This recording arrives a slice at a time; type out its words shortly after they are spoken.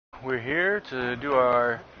we're here to do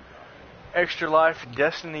our Extra Life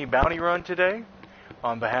Destiny bounty run today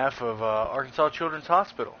on behalf of Arkansas Children's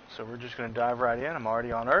Hospital. So we're just going to dive right in. I'm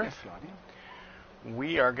already on Earth.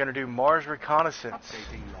 We are going to do Mars Reconnaissance,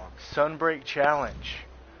 Sunbreak Challenge,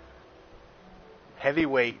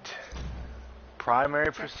 Heavyweight,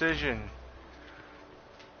 Primary Precision,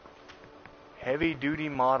 Heavy Duty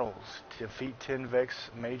Models, defeat 10 Vex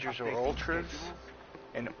Majors or Ultras,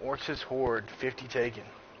 and Ortis Horde, 50 taken.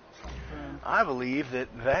 I believe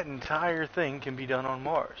that entire thing can be done on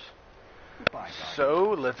Mars.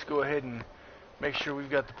 So let's go ahead and make sure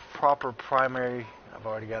we've got the proper primary. I've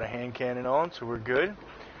already got a hand cannon on, so we're good.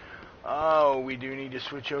 Oh, we do need to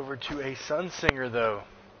switch over to a Sunsinger, though.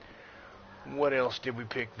 What else did we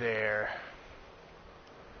pick there?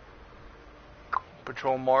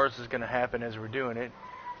 Patrol Mars is going to happen as we're doing it.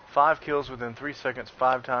 5 kills within 3 seconds,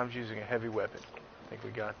 5 times using a heavy weapon. I think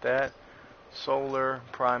we got that. Solar,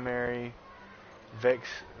 primary, Vex.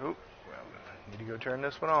 Oop, need to go turn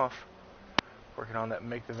this one off. Working on that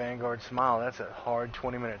Make the Vanguard Smile. That's a hard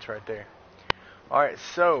 20 minutes right there. Alright,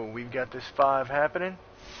 so we've got this 5 happening.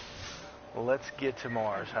 Let's get to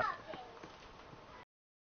Mars.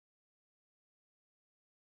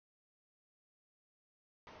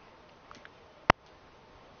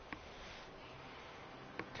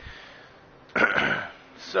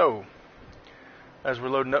 So, as we're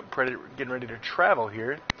loading up, getting ready to travel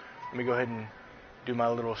here, let me go ahead and do my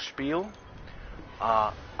little spiel.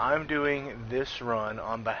 I'm doing this run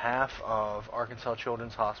on behalf of Arkansas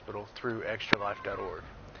Children's Hospital through extralife.org.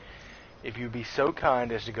 If you'd be so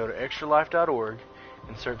kind as to go to extralife.org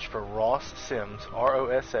and search for Ross Sims,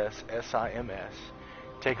 R-O-S-S-S-I-M-S,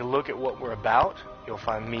 take a look at what we're about. You'll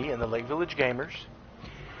find me and the Lake Village Gamers.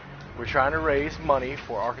 We're trying to raise money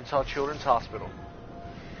for Arkansas Children's Hospital.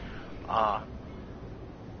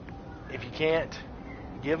 If you can't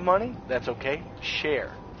give money, that's okay.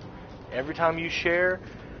 Share. Every time you share,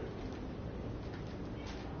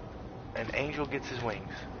 an angel gets his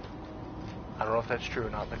wings. I don't know if that's true or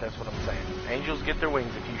not, but that's what I'm saying. Angels get their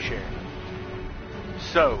wings if you share.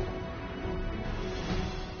 So,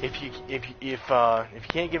 if you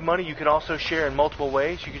can't give money, you can also share in multiple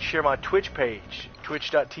ways. You can share my Twitch page,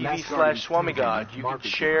 twitch.tv/SwamiGod. You can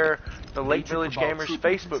share the Lake Village Gamers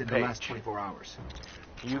Facebook page.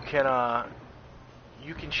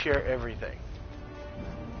 You can share everything.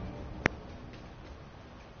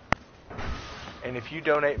 And if you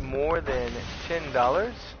donate more than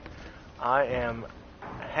 $10, I am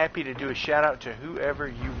happy to do a shout out to whoever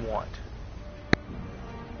you want.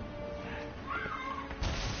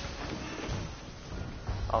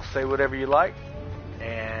 I'll say whatever you like,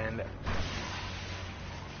 and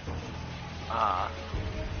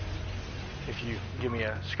if you give me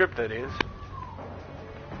a script, that is,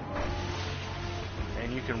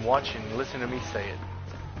 and you can watch and listen to me say it.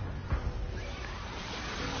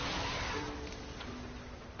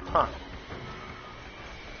 Huh.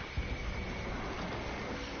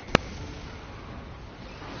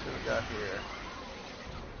 Let's see what we got here.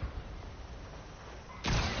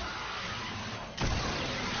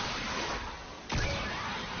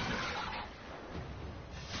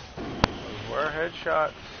 Those were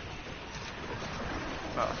headshots.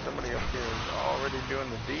 Oh, somebody up here is already doing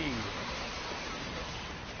the deed.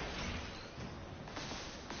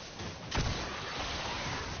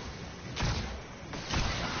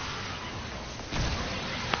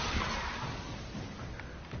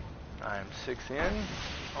 I am 6 in,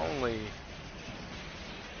 only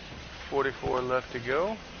 44 left to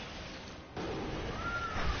go.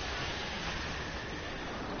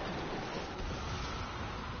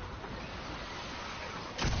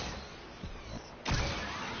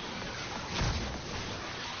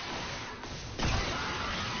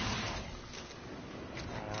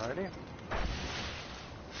 Alrighty.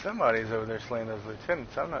 Somebody's over there slaying those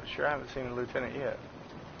lieutenants. I'm not sure. I haven't seen a lieutenant yet.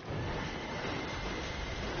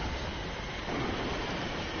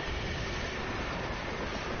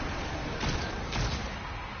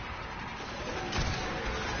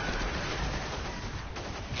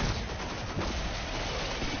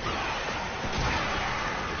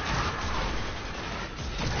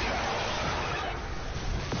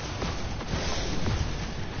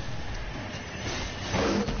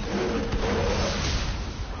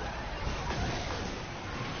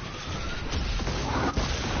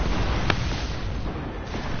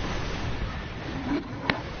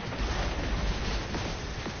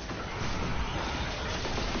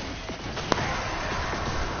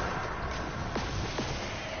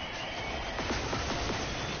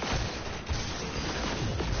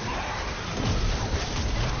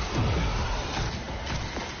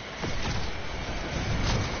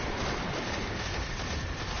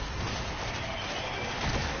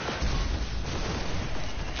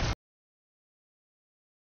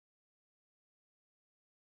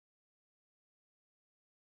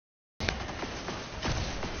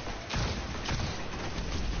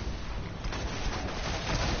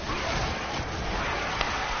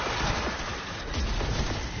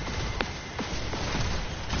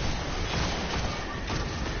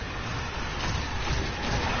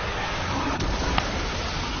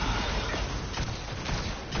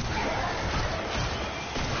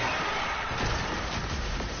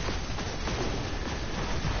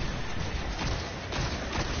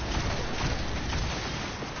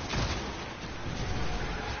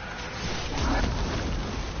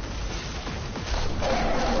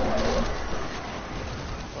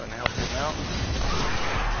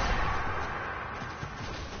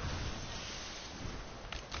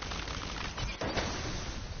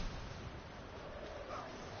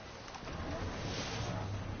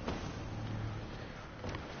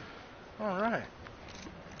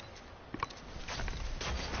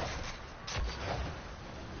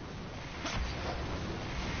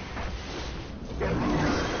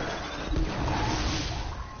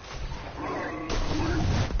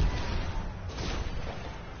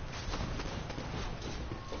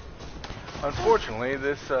 Unfortunately,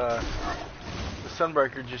 the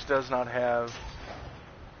Sunbreaker just does not have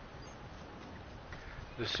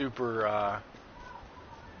the super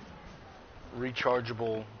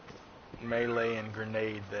rechargeable melee and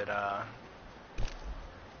grenade that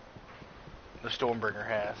the Stormbringer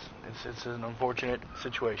has. It's an unfortunate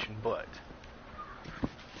situation, but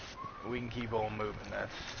we can keep on moving.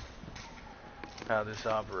 That's how this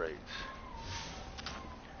operates.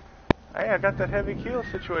 Hey, I got that heavy kill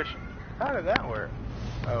situation. How did that work?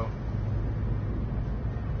 Oh.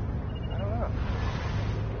 I don't know.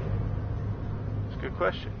 It's a good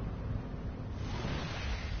question.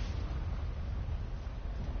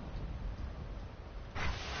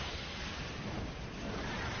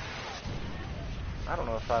 I don't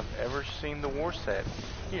know if I've ever seen the war set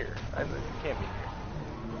here. It can't be here.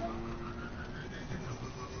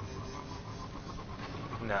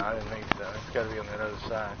 No, I didn't think so. It's got to be on that other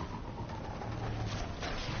side.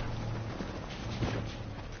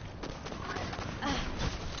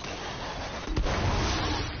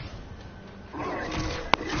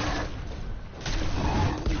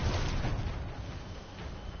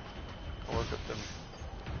 I'll look up them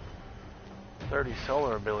 30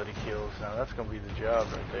 solar ability kills. Now that's going to be the job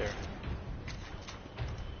right there.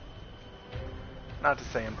 Not to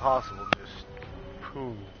say impossible, just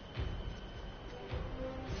poo.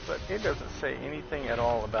 But it doesn't say anything at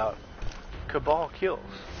all about Cabal kills.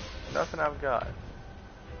 Nothing I've got. It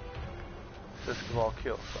says Cabal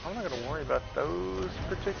kills. So I'm not going to worry about those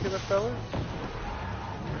particular fellas.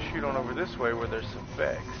 I'm going to shoot on over this way where there's some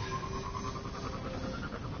Vex.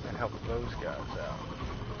 And help those guys out.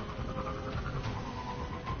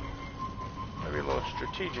 Maybe a little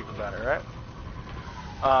strategic about it, right?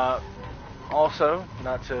 Also,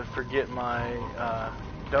 not to forget my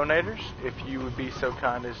donators, if you would be so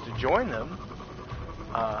kind as to join them,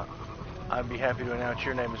 I'd be happy to announce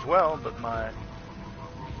your name as well, but my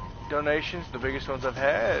donations, the biggest ones I've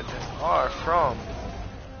had, are from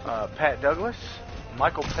Pat Douglas,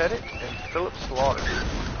 Michael Pettit, and Philip Slaughter.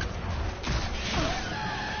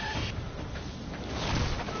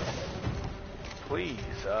 Please,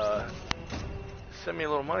 send me a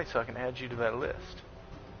little money so I can add you to that list.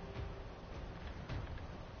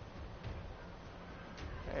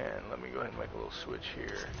 And let me go ahead and make a little switch here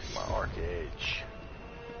to my Arc Edge.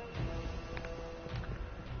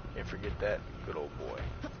 Can't forget that good old boy.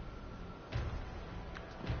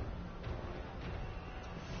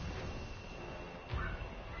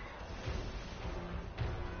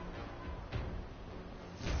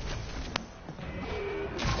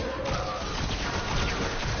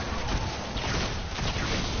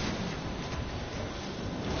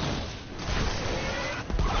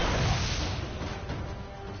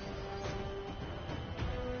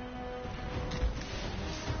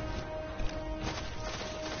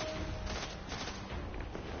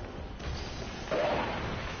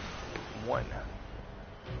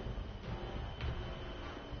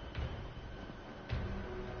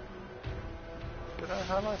 Did I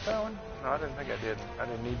highlight that one? No, I didn't think I did. I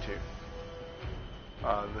didn't need to.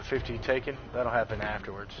 The 50 taken, that'll happen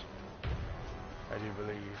afterwards. I do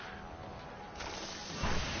believe.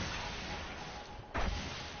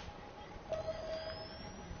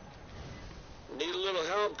 Need a little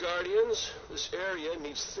help, Guardians? This area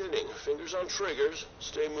needs thinning. Fingers on triggers.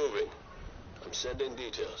 Stay moving. I'm sending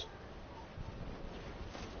details.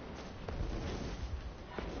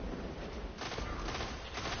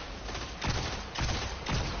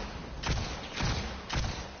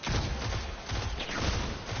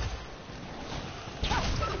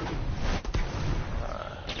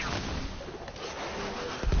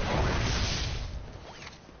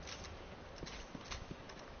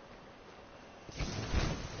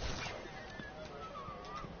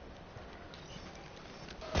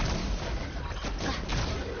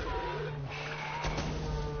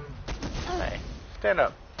 Stand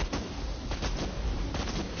up.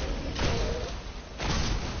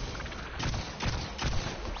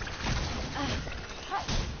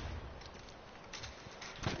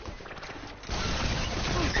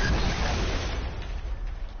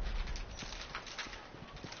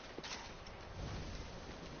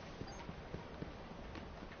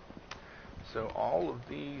 So all of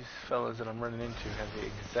these fellas that I'm running into have the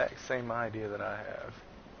exact same idea that I have.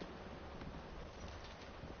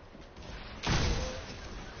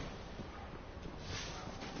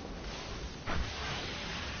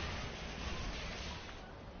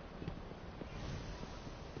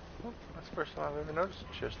 Oh, that's the first time I've ever noticed a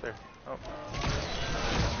chest there. Oh.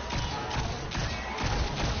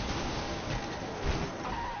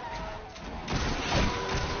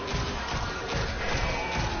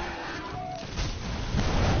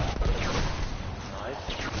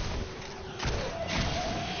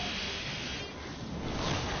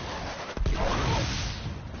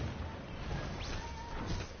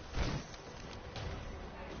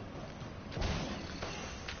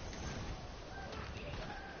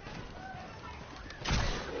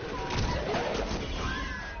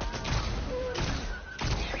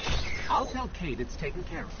 Tell Kate it's taken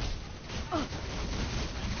care of.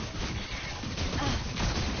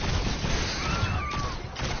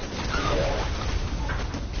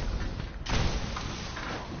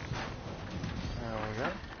 There we go.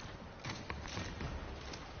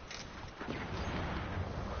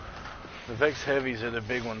 The Vex Heavies are the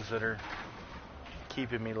big ones that are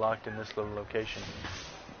keeping me locked in this little location.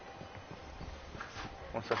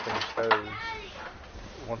 Once I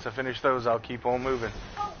finish those, I'll keep on moving.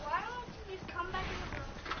 Oh, why don't you just come back in the room?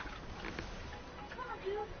 Come on,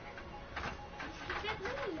 dude. You said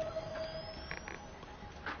leave.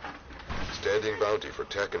 Standing bounty for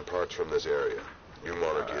tech and parts from this area. New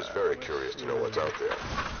Monarchy is very curious to know what's out there.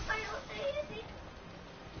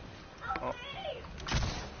 Oh.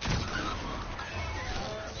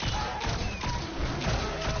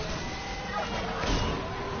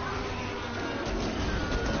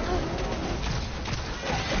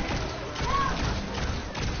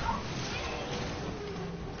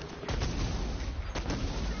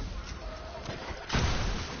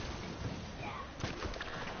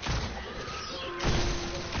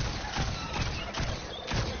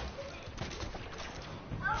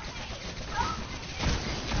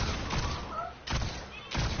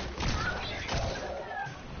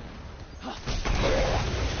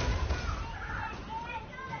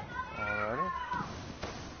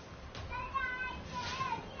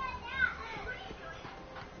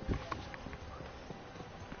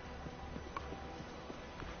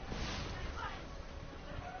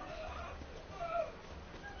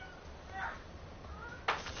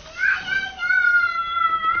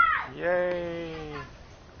 Yay!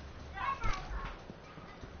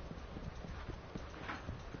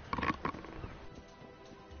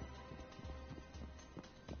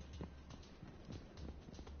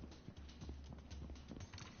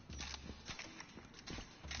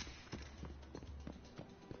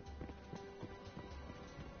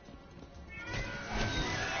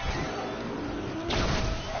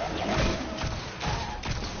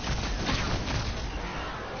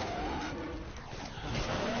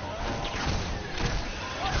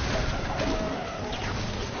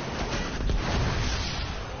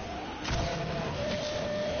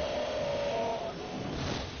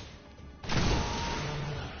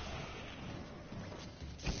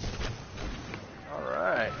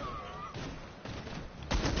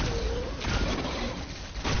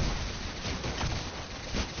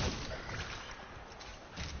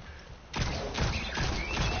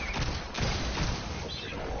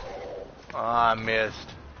 I missed.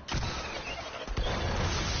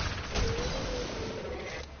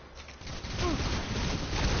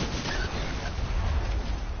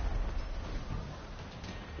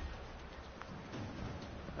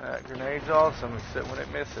 That grenade's awesome, except when it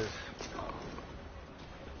misses.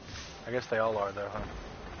 I guess they all are, though, huh?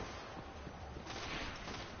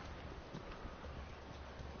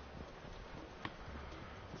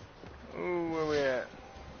 Ooh, where we at?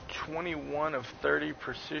 21 of 30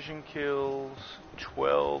 precision kills,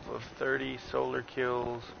 12 of 30 solar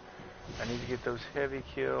kills. I need to get those heavy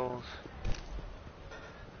kills.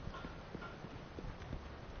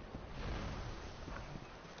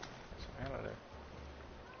 Some ammo there.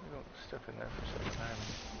 We don't step in there for a second.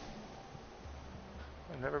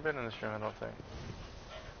 I've never been in this room, I don't think.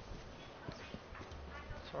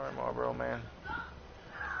 Sorry, Marlboro Man.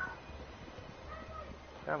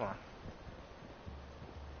 Come on.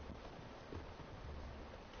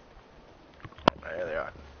 There they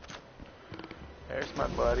are. There's my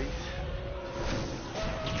buddies.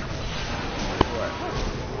 What?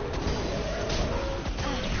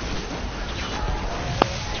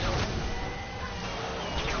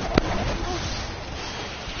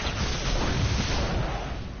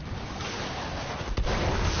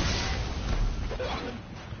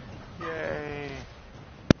 Yay.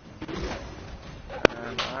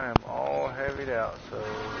 And I am all heavied out, so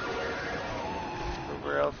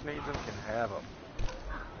whoever else needs them can have them.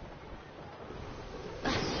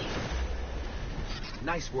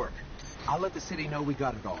 Nice work. I'll let the city know we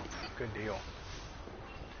got it all. Good deal.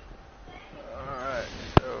 Alright,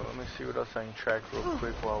 so let me see what else I can track real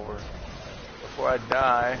quick before I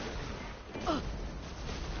die.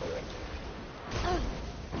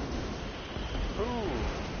 Ooh.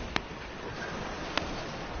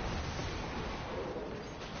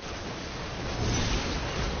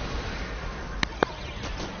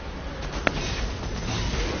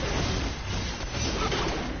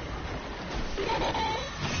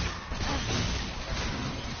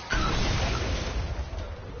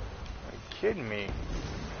 Kidding me.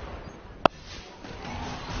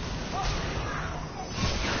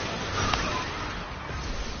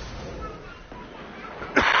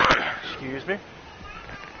 Excuse Excuse me?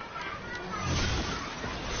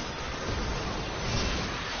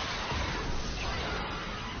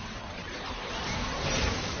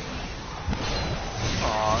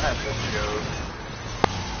 Aw, that's a joke.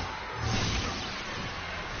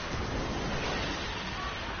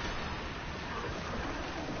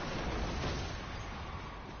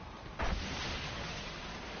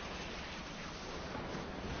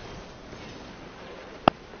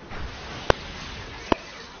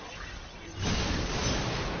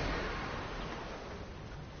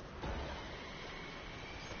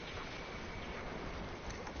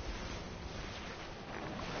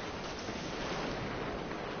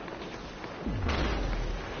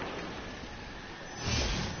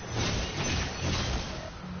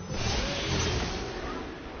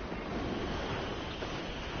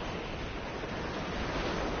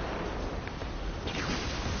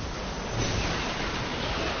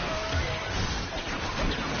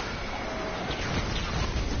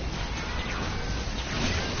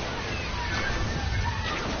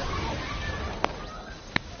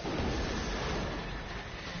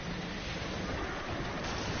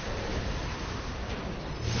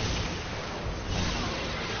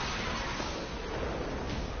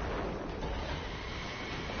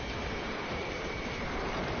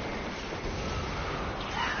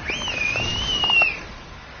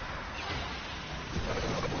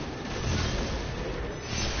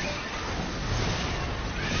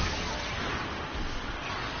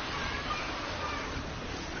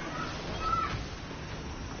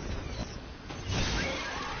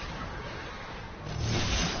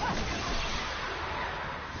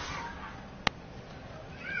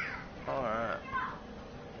 Alright.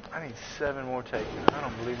 I need 7 more taken. I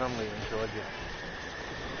don't believe I'm leaving until I get it.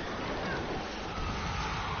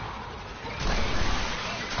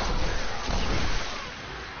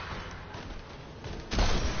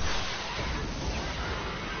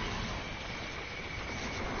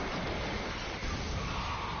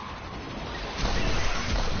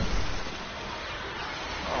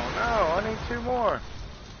 Oh no, I need 2 more.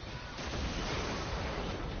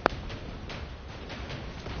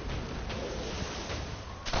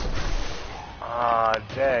 Ah,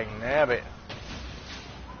 dang nabbit.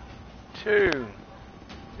 2.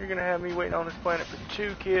 You're gonna have me waiting on this planet for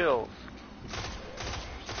 2 kills.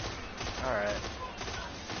 Alright.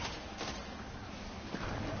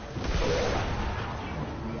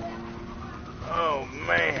 Oh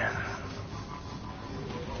man.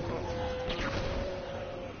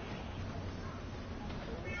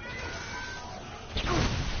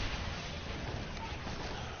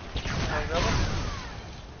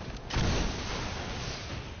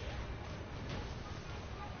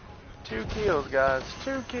 Two kills, guys.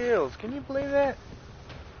 2 kills. Can you believe that?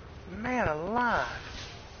 Man alive.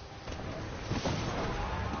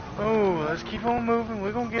 Oh, let's keep on moving.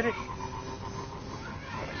 We're gonna get it.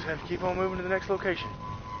 Just have to keep on moving to the next location.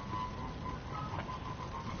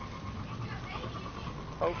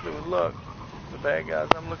 Hopefully with luck, the bad guys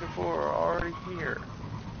I'm looking for are already here.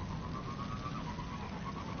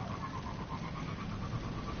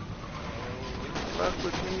 Luck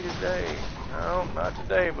with me today. No, not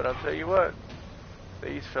today, but I'll tell you what.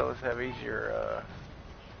 These fellas have easier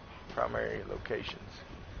primary locations.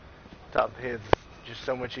 Top of the head's just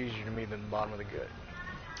so much easier to me than the bottom of the gut.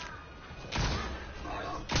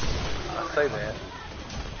 I say that.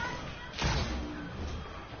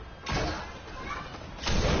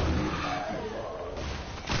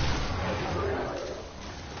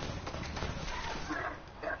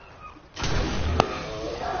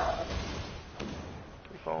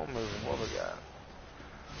 Keep on moving. What we got?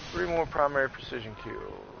 3 more primary precision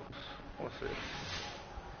kills. What's this?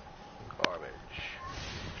 Garbage.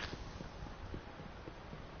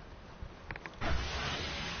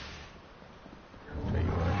 Tell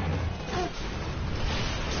you what.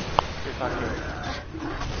 See if I can get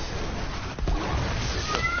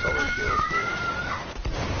some solar kills here.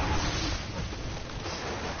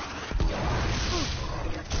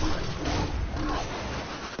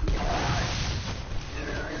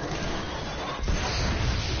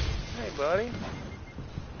 Hey, buddy.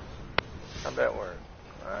 How'd that work?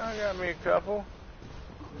 I got me a couple.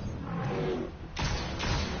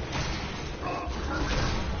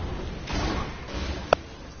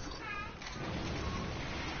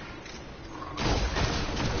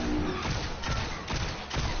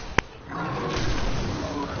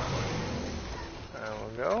 There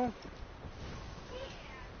we go.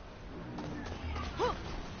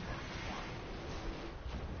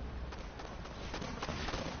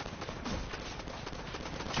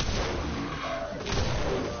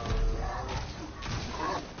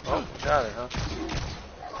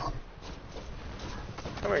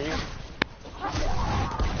 Come here, you.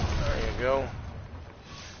 There you go.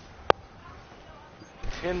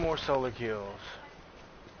 10 more solar kills.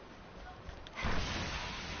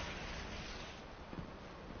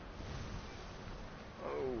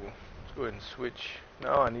 Oh, let's go ahead and switch.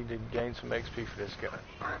 No, I need to gain some XP for this gun.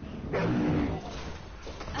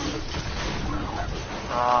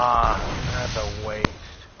 Ah, that's a waste.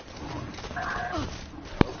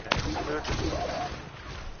 Okay, good.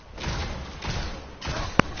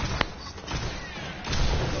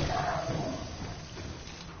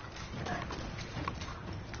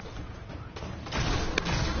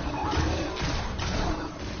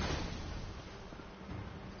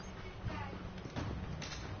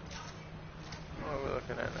 What are we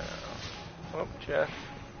looking at now? Oh, chest.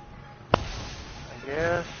 I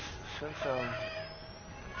guess since I'm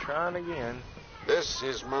trying again. This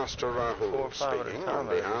is Master 4 or Rahul 5 at a speaking time, on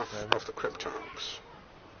I guess, behalf maybe. of the Cryptarchs.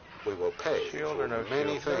 We will pay Shield for or no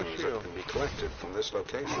many shield? No things shield. that can be collected from this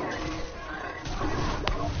location.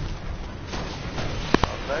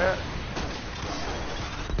 Of that.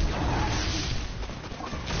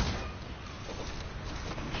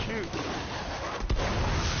 Shoot.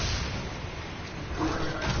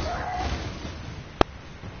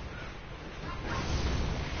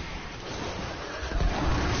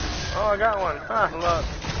 Oh, I got one. Ah, look.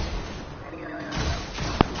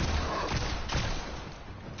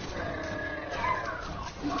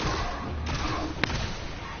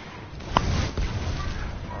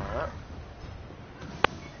 Alright.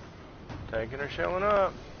 Taking or showing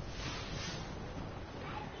up.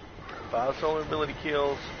 5 solar ability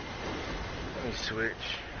kills. Let me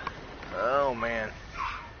switch. Oh, man.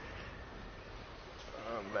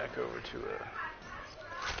 I'm back over to a...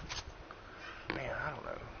 Man, I don't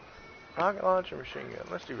know. Rocket launcher, machine gun.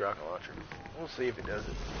 Let's do rocket launcher. We'll see if it does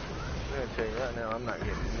it. I'm going to tell you right now, I'm not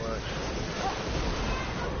getting much.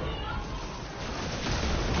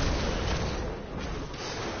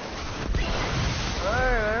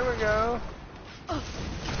 Alright, there we go.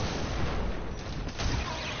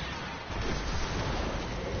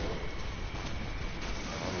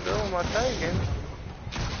 I'm doing my taking.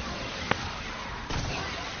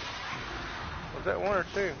 Was that 1 or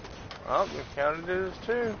 2? Oh, we counted it as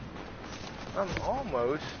 2. I'm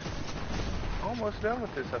almost done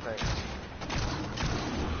with this, I think.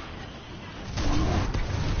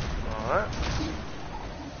 Alright.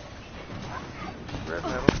 Red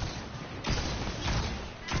metal.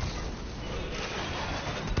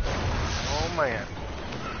 Oh man.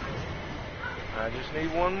 I just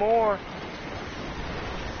need 1 more.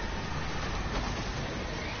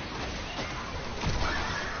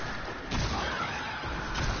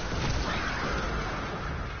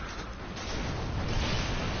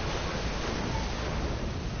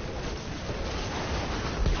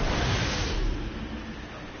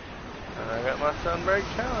 My Sunbreak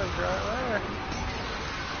challenge right there.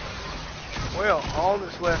 Well, all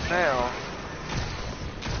that's left now,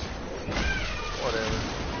 whatever,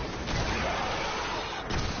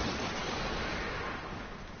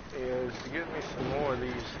 is to get me some more of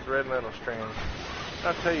these thread metal strands.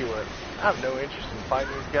 I'll tell you what, I have no interest in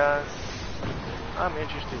fighting these guys. I'm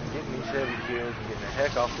interested in getting these heavy kills and getting the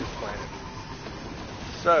heck off this planet.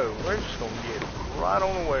 So, we're just going to get right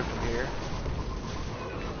on away from here.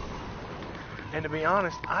 And to be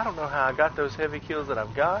honest, I don't know how I got those heavy kills that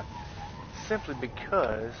I've got, simply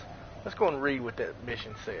because, let's go and read what that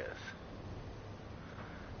mission says.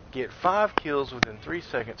 Get 5 kills within 3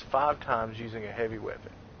 seconds 5 times using a heavy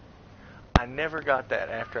weapon. I never got that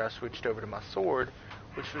after I switched over to my sword,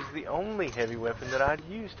 which was the only heavy weapon that I'd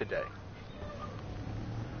used today.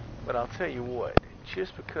 But I'll tell you what,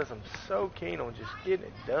 just because I'm so keen on just getting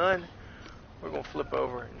it done, we're going to flip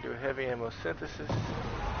over and do a heavy ammo synthesis.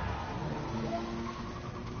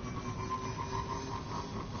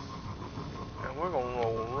 And we're going to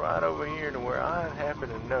roll right over here to where I happen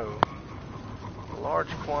to know large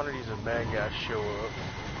quantities of bad guys show up.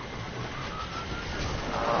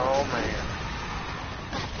 Oh, man.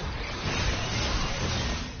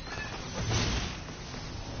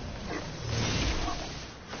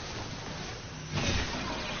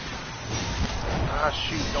 Ah,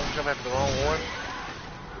 shoot. Don't jump after the wrong one.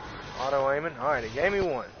 Auto aiming. Alright, it gave me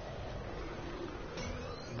 1.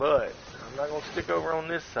 But I'm not going to stick over on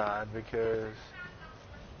this side because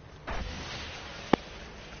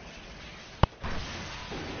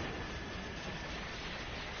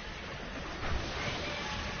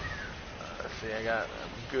see, I got a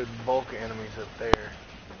good bulk of enemies up there,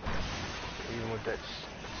 even with that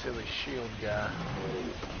silly shield guy.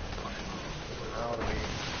 I ought to be.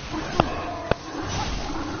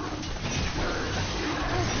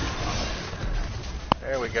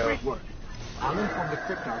 There we go. Great work. I'll inform the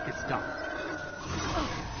Cryptarch it's done.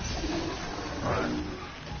 Alright.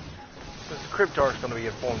 Since the Cryptarch's going to be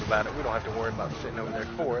informed about it, we don't have to worry about sitting over there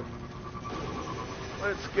for it.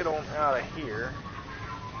 Let's get on out of here.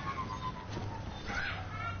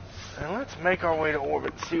 And let's make our way to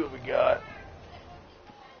orbit and see what we got.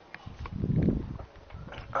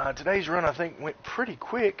 Today's run, I think, went pretty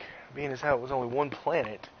quick, being as how it was only one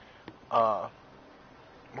planet.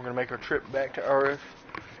 We're going to make our trip back to Earth.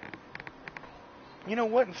 You know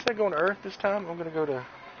what? Instead of going to Earth this time, I'm going to go to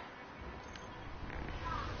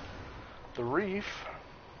the reef.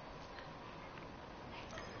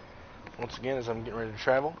 Once again, as I'm getting ready to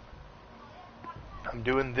travel, I'm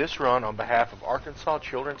doing this run on behalf of Arkansas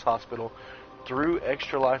Children's Hospital through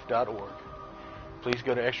extralife.org. Please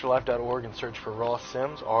go to extralife.org and search for Ross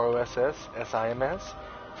Sims, R-O-S-S-S-I-M-S.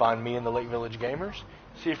 Find me in the Lake Village Gamers.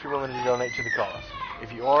 See if you're willing to donate to the cause.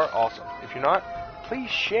 If you are, awesome. If you're not, please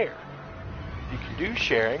share. You can do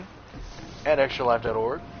sharing at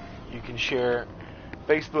extralife.org. You can share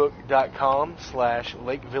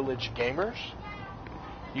facebook.com/Lake Village Gamers.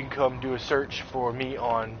 You can come do a search for me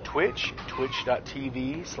on Twitch,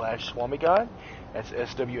 twitch.tv/SwamiGod. That's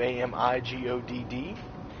SWAMIGODD.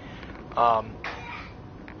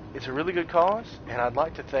 It's a really good cause, and I'd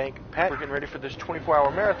like to thank Pat for getting ready for this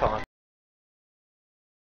 24-hour marathon.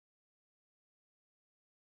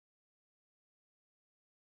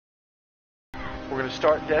 We're going to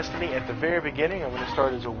start Destiny at the very beginning. I'm going to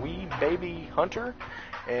start as a wee baby hunter,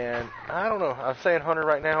 and I don't know. I'm saying hunter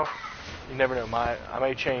right now. You never know. I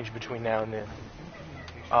may change between now and then.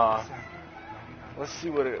 Let's see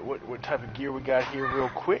what type of gear we got here real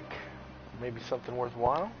quick. Maybe something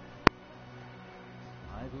worthwhile.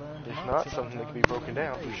 If not, something that can be broken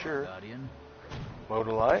down for sure.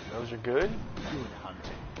 Modalite, those are good.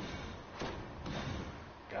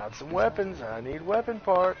 Got some weapons. I need weapon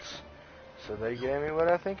parts. So they gave me what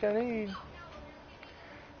I think I need.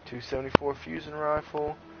 274 fusion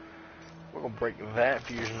rifle. We're going to break that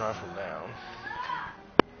fusion rifle down.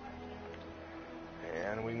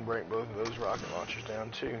 And we can break both of those rocket launchers down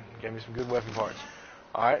too. Gave me some good weapon parts.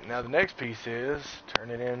 Alright, now the next piece is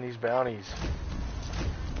turning in these bounties.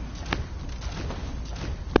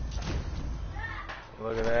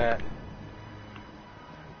 Look at that.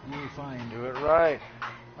 You'll find. Do it right.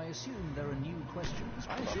 I assume there are new questions.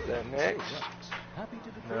 Pop that next. Happy to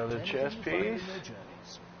Another chest piece. their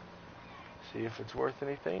journeys. See if it's worth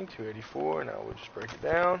anything. 284. Now we'll just break it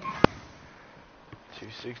down.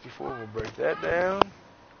 264. We'll break that down.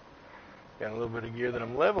 Got a little bit of gear that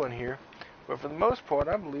I'm leveling here. But for the most part,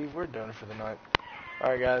 I believe we're done for the night.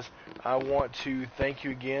 Alright guys, I want to thank you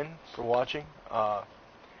again for watching.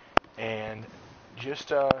 And just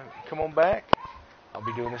come on back. I'll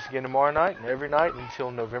be doing this again tomorrow night and every night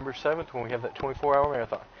until November 7th when we have that 24-hour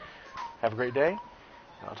marathon. Have a great day, and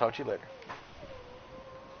I'll talk to you later.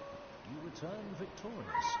 You return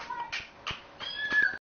victorious.